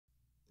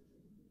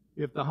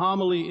If the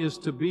homily is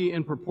to be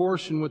in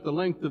proportion with the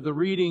length of the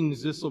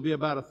readings, this will be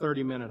about a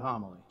 30-minute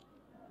homily.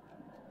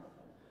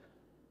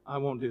 I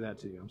won't do that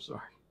to you, I'm sorry.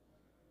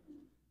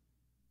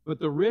 But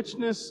the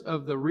richness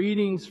of the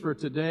readings for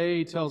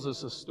today tells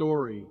us a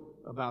story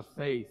about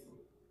faith.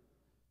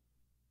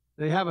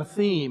 They have a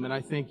theme, and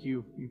I think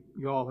you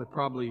all have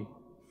probably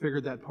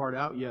figured that part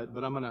out yet,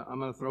 but I'm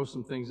gonna throw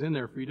some things in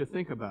there for you to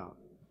think about.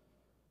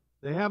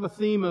 They have a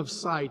theme of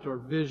sight or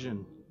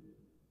vision.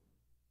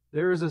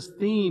 There is a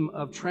theme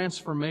of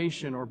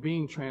transformation or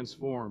being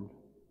transformed.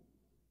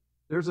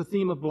 There's a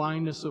theme of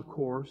blindness, of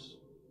course.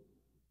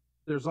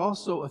 There's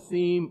also a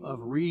theme of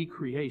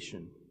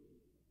recreation.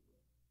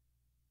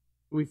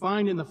 We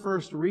find in the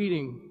first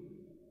reading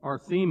our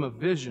theme of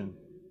vision,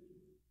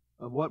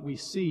 of what we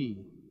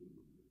see.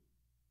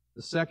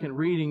 The second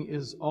reading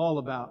is all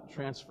about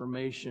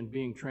transformation,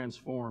 being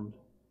transformed.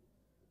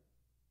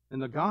 And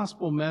the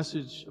gospel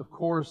message, of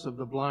course, of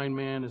the blind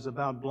man is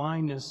about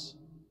blindness,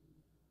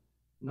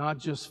 not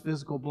just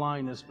physical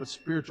blindness, but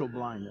spiritual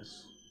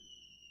blindness.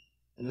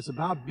 And it's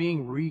about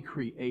being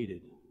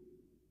recreated.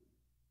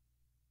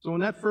 So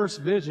in that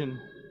first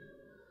vision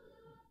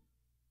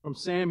from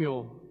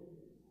Samuel,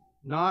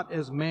 not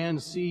as man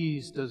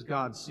sees does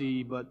God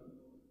see, but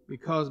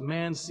because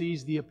man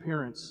sees the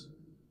appearance.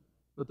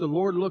 But the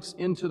Lord looks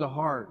into the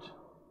heart.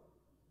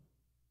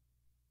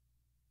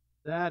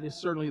 That is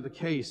certainly the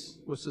case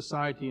with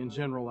society in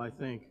general, I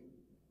think.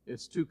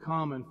 It's too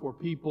common for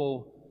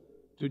people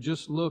to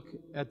just look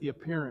at the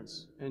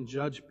appearance and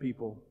judge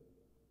people.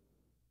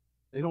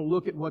 They don't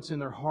look at what's in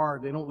their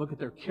heart. They don't look at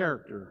their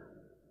character.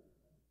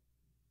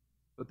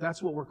 But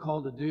that's what we're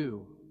called to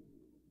do.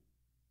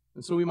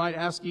 And so we might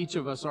ask each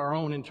of us our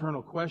own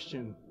internal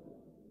question: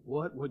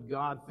 what would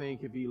God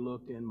think if He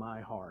looked in my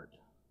heart?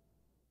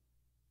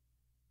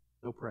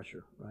 No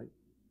pressure, right?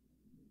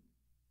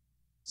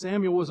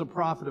 Samuel was a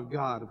prophet of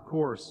God, of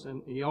course,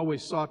 and he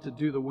always sought to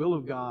do the will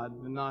of God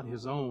and not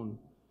his own.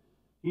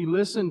 He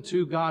listened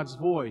to God's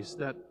voice,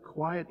 that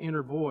quiet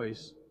inner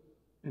voice,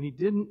 and he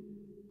didn't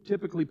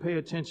typically pay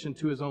attention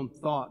to his own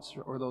thoughts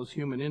or those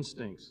human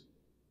instincts.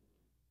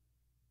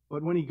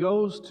 But when he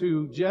goes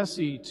to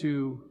Jesse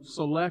to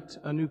select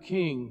a new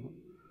king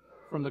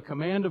from the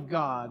command of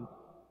God,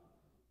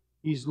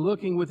 he's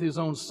looking with his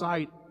own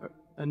sight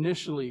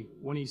initially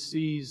when he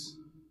sees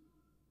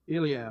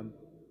Eliab.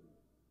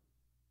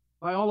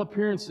 By all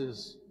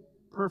appearances,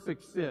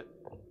 perfect fit.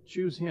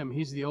 Choose him.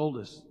 He's the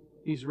oldest.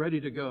 He's ready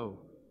to go.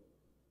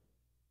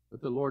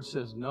 But the Lord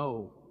says,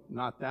 no,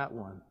 not that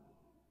one.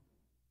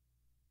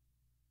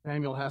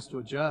 Samuel has to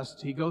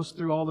adjust. He goes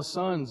through all the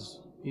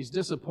sons. He's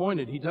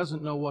disappointed. He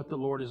doesn't know what the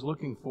Lord is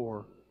looking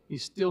for.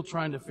 He's still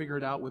trying to figure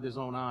it out with his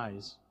own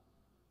eyes.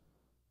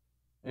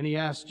 And he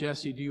asks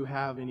Jesse, do you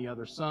have any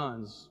other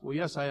sons? Well,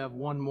 yes, I have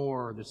one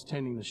more that's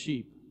tending the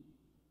sheep.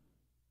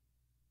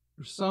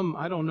 There's some,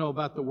 I don't know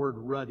about the word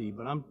ruddy,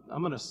 but I'm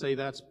going to say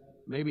that's,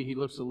 maybe he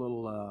looks a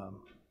little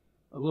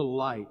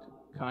light,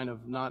 kind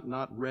of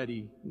not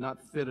ready, not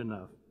fit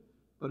enough.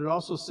 But it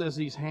also says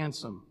he's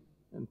handsome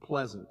and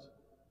pleasant.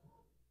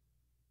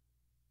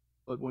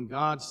 But when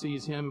God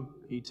sees him,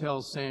 he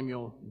tells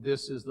Samuel,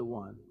 this is the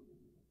one.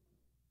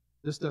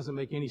 This doesn't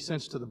make any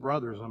sense to the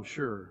brothers, I'm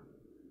sure.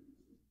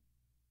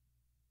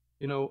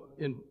 You know,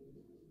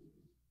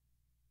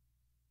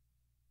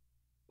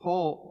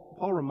 Paul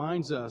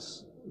reminds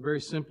us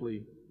very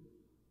simply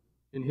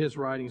in his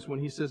writings when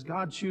he says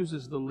God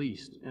chooses the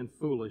least and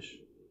foolish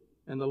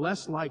and the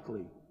less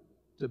likely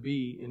to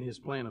be in his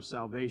plan of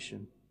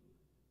salvation.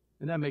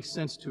 And that makes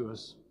sense to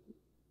us.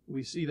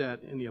 We see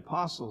that in the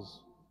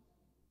apostles.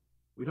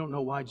 We don't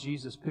know why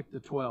Jesus picked the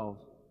 12,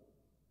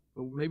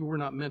 but maybe we're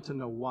not meant to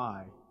know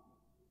why,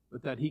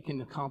 but that he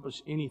can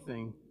accomplish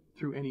anything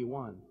through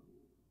anyone.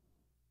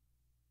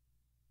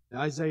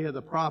 Isaiah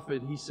the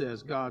prophet, he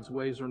says, God's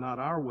ways are not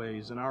our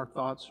ways, and our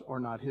thoughts are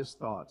not his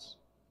thoughts.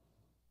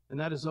 And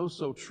that is oh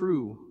so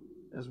true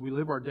as we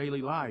live our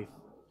daily life.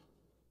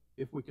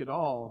 If we could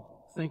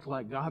all think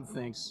like God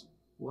thinks,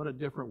 what a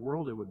different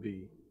world it would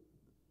be.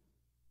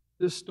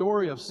 This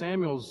story of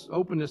Samuel's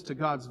openness to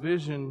God's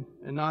vision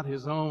and not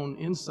his own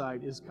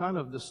insight is kind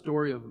of the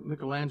story of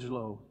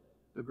Michelangelo,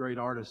 the great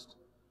artist.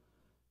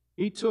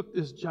 He took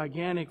this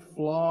gigantic,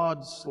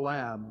 flawed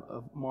slab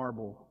of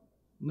marble.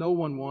 No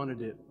one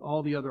wanted it.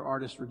 All the other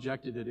artists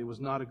rejected it. It was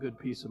not a good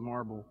piece of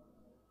marble.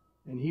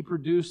 And he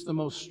produced the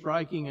most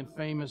striking and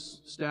famous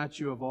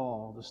statue of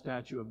all, the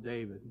statue of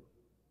David.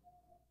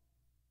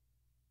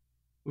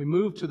 We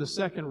move to the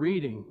second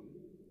reading.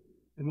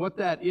 And what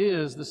that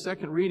is, the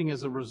second reading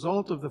is a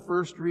result of the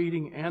first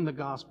reading and the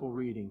gospel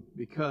reading,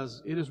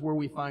 because it is where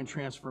we find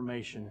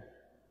transformation.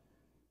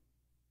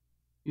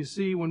 You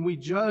see, when we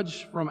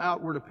judge from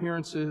outward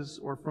appearances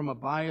or from a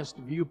biased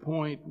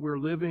viewpoint, we're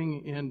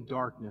living in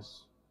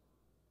darkness.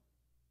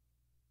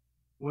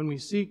 When we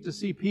seek to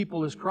see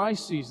people as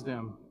Christ sees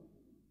them,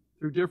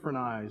 through different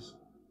eyes,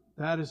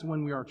 that is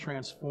when we are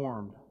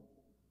transformed.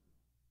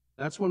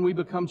 That's when we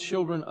become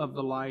children of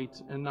the light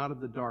and not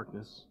of the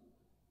darkness.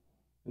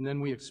 And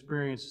then we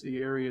experience the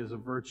areas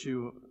of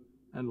virtue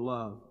and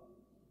love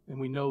and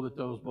we know that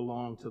those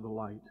belong to the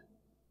light.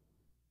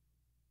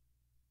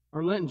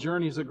 Our Lenten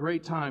journey is a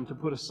great time to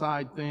put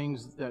aside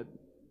things that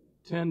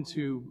tend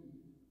to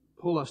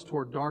pull us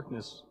toward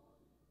darkness.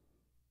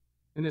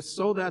 And it's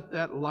so that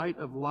that light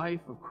of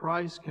life of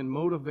Christ can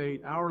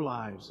motivate our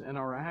lives and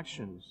our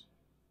actions.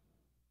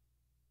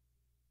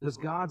 Does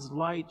God's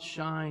light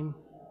shine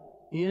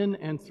in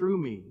and through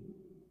me?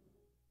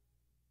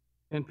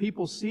 And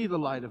people see the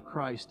light of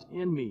Christ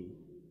in me?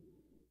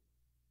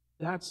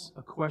 That's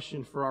a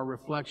question for our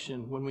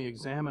reflection when we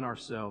examine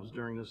ourselves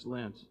during this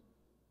Lent,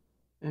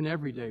 and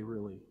every day,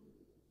 really.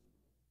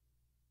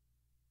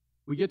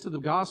 We get to the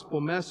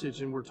gospel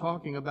message, and we're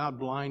talking about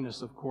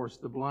blindness, of course,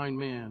 the blind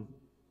man.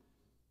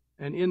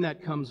 And in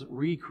that comes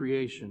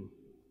recreation.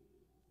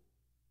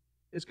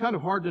 It's kind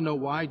of hard to know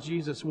why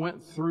Jesus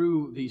went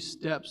through these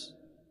steps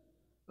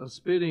of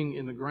spitting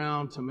in the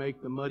ground to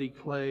make the muddy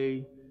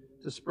clay,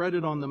 to spread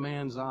it on the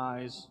man's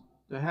eyes,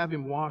 to have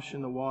him wash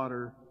in the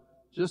water,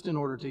 just in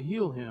order to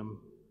heal him.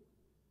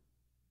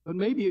 But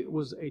maybe it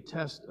was a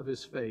test of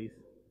his faith.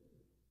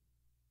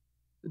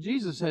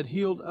 Jesus had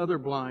healed other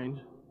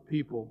blind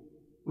people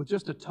with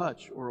just a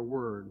touch or a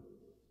word.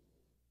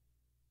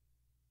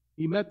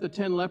 He met the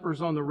 10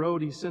 lepers on the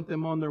road. He sent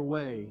them on their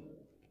way,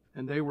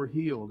 and they were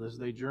healed as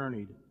they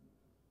journeyed.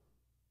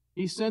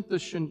 He sent the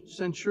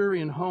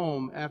centurion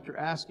home after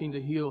asking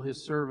to heal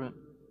his servant.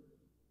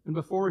 And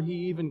before he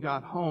even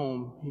got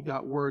home, he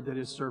got word that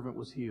his servant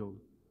was healed.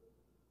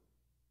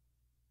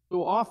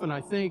 So often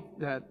I think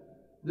that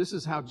this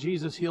is how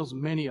Jesus heals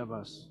many of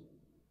us.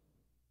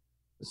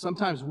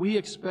 Sometimes we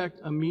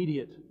expect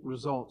immediate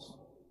results,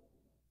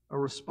 a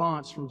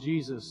response from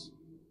Jesus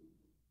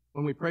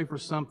when we pray for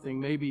something,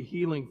 maybe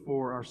healing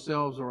for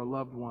ourselves or a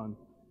loved one.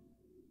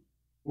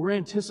 We're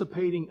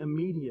anticipating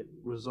immediate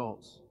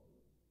results.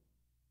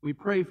 We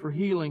pray for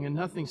healing and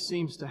nothing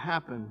seems to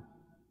happen.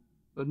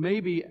 But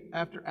maybe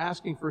after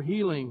asking for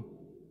healing,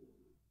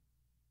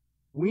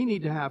 we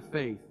need to have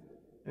faith.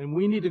 And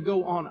we need to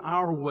go on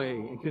our way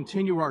and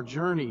continue our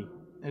journey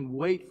and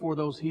wait for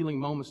those healing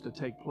moments to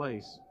take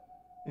place.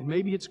 And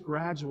maybe it's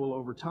gradual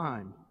over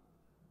time.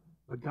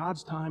 But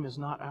God's time is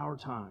not our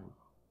time.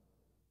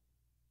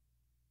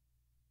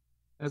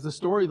 As the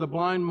story of the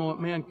blind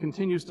man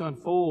continues to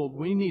unfold,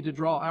 we need to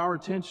draw our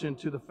attention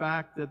to the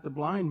fact that the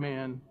blind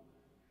man,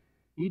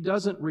 he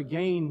doesn't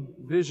regain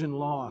vision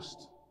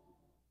lost.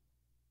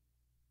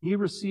 He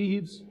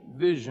receives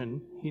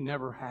vision he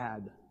never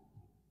had.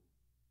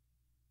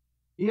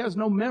 He has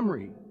no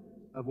memory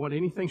of what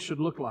anything should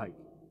look like.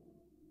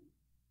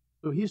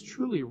 So he's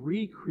truly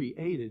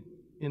recreated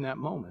in that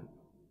moment.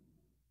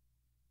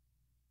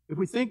 If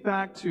we think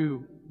back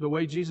to the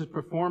way Jesus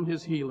performed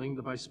his healing,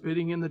 by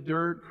spitting in the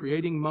dirt,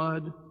 creating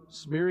mud,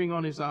 smearing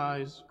on his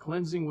eyes,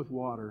 cleansing with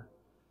water,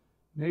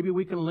 maybe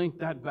we can link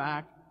that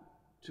back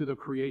to the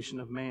creation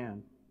of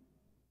man,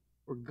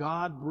 where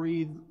God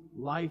breathed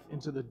life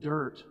into the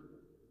dirt,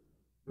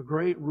 the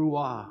great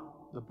ruah,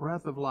 the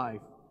breath of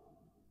life,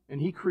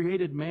 and he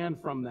created man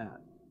from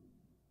that.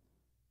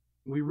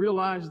 We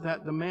realized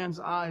that the man's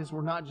eyes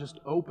were not just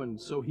opened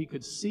so he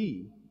could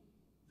see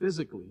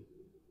physically,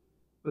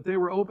 but they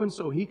were open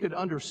so he could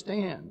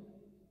understand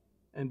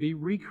and be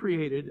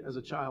recreated as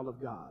a child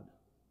of God,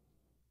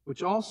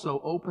 which also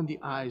opened the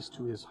eyes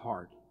to his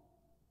heart.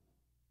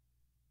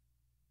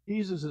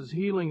 Jesus'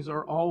 healings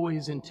are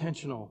always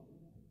intentional.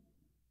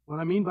 What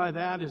I mean by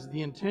that is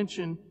the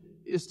intention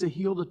is to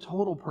heal the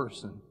total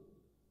person,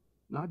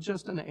 not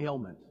just an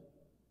ailment.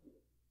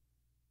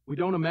 We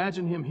don't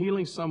imagine him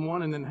healing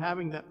someone and then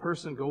having that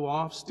person go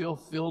off still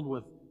filled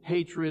with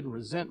hatred,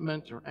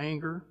 resentment, or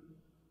anger.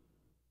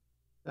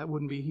 That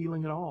wouldn't be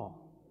healing at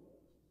all.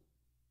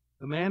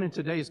 The man in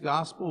today's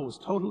gospel was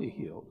totally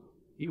healed.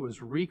 He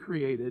was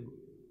recreated,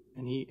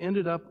 and he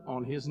ended up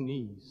on his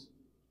knees,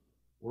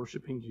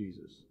 worshiping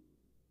Jesus.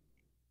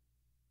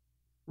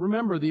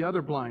 Remember the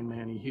other blind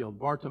man he healed,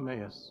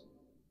 Bartimaeus.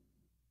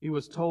 He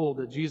was told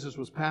that Jesus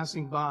was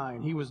passing by,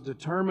 and he was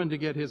determined to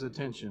get his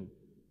attention.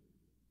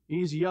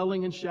 He's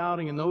yelling and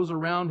shouting, and those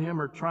around him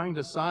are trying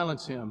to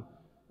silence him.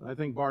 I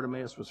think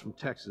Bartimaeus was from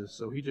Texas,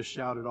 so he just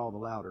shouted all the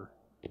louder.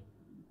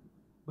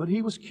 But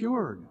he was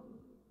cured.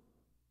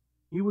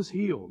 He was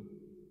healed.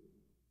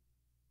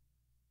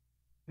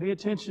 Pay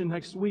attention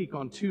next week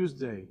on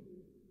Tuesday.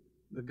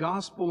 The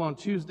gospel on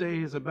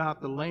Tuesday is about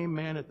the lame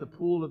man at the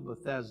pool of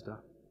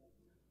Bethesda.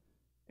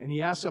 And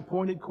he asks a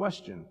pointed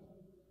question.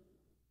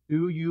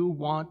 Do you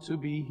want to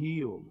be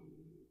healed?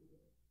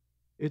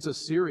 It's a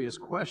serious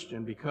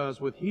question because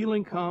with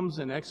healing comes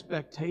an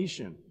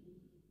expectation,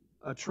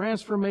 a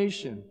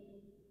transformation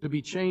to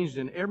be changed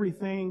in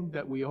everything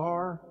that we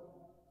are,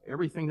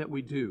 everything that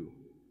we do.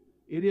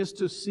 It is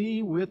to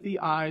see with the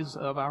eyes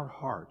of our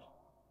heart.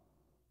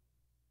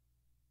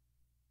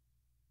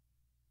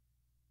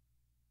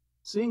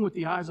 Seeing with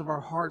the eyes of our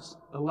hearts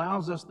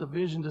allows us the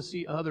vision to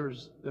see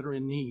others that are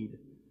in need.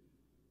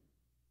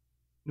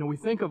 You know, we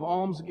think of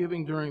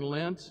almsgiving during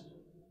Lent,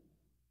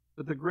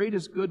 but the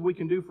greatest good we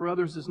can do for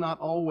others is not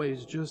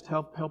always just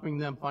helping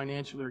them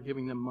financially or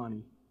giving them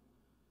money.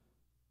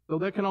 Though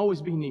that can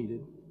always be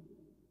needed.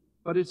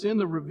 but it's in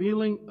the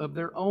revealing of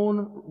their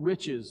own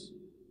riches,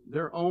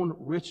 their own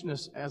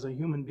richness as a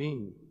human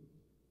being.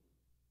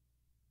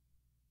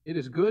 It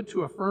is good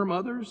to affirm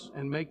others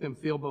and make them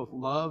feel both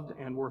loved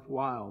and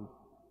worthwhile.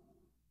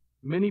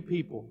 Many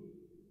people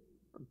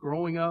have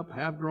grown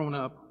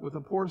up with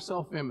a poor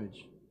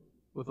self-image,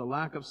 with a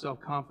lack of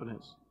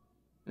self-confidence,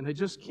 and they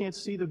just can't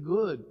see the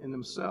good in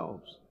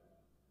themselves.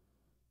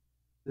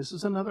 This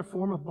is another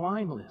form of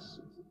blindness.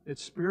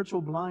 It's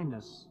spiritual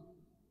blindness.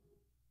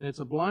 And it's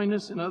a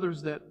blindness in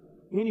others that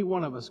any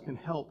one of us can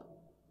help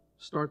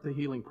start the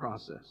healing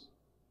process.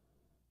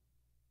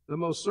 The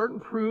most certain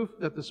proof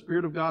that the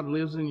Spirit of God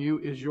lives in you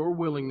is your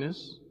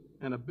willingness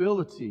and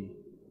ability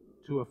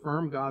to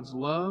affirm God's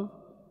love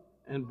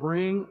and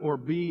bring or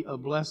be a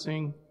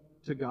blessing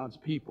to God's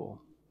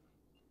people.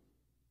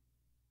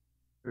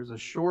 There's a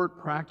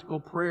short, practical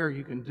prayer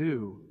you can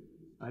do.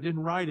 I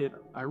didn't write it,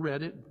 I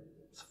read it.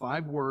 It's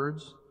 5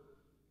 words.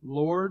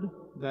 Lord,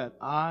 that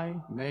I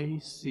may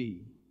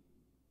see.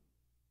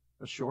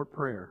 A short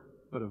prayer,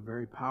 but a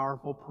very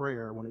powerful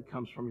prayer when it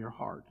comes from your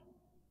heart.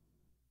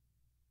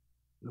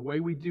 The way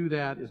we do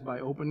that is by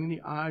opening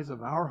the eyes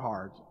of our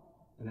heart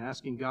and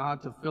asking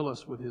God to fill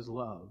us with His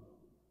love.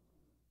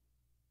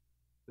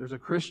 There's a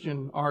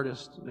Christian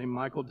artist named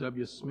Michael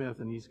W. Smith,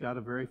 and he's got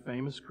a very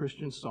famous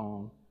Christian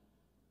song.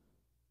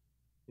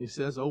 He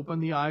says, "Open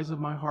the eyes of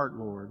my heart,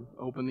 Lord.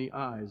 Open the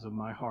eyes of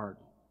my heart.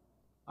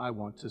 I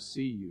want to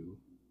see you.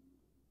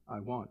 I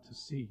want to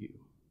see you."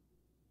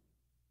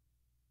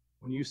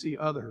 When you see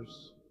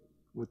others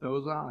with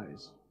those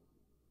eyes,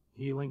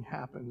 healing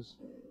happens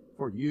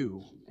for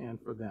you and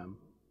for them.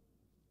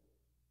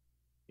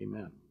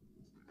 Amen.